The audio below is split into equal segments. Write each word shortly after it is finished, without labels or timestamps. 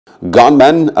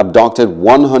Gunmen abducted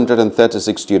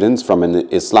 136 students from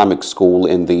an Islamic school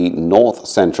in the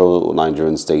north-central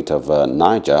Nigerian state of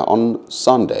Niger on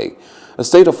Sunday. A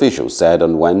state official said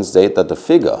on Wednesday that the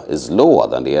figure is lower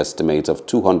than the estimate of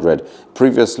 200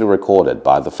 previously recorded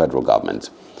by the federal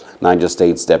government. Niger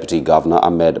State's Deputy Governor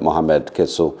Ahmed Mohamed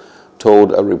Kesso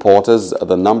told reporters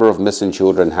the number of missing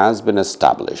children has been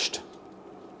established.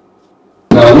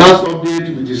 Our last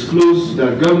update, we disclosed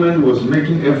that government was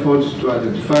making efforts to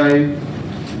identify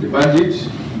the bandits,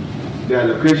 their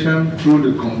location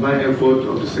through the combined effort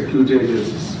of the security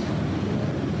agencies.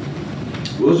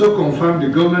 We also confirmed the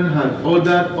government had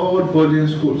ordered all boarding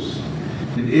schools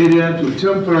in the area to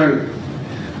temporarily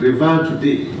revert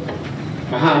today.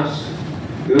 Perhaps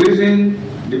the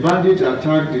reason the bandits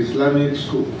attacked the Islamic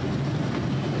school.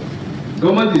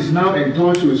 Government is now in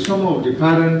touch with some of the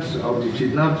parents of the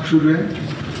kidnapped children.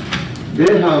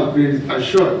 They have been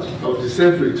assured of the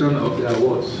safe return of their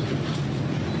wards.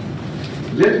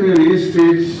 Let me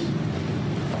reiterate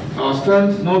our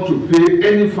stance not to pay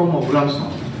any form of ransom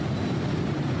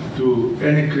to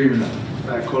any criminal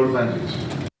like called bandits.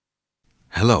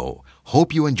 Hello,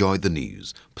 hope you enjoyed the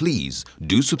news. Please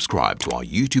do subscribe to our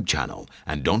YouTube channel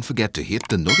and don't forget to hit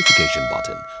the notification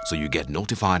button so you get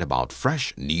notified about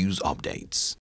fresh news updates.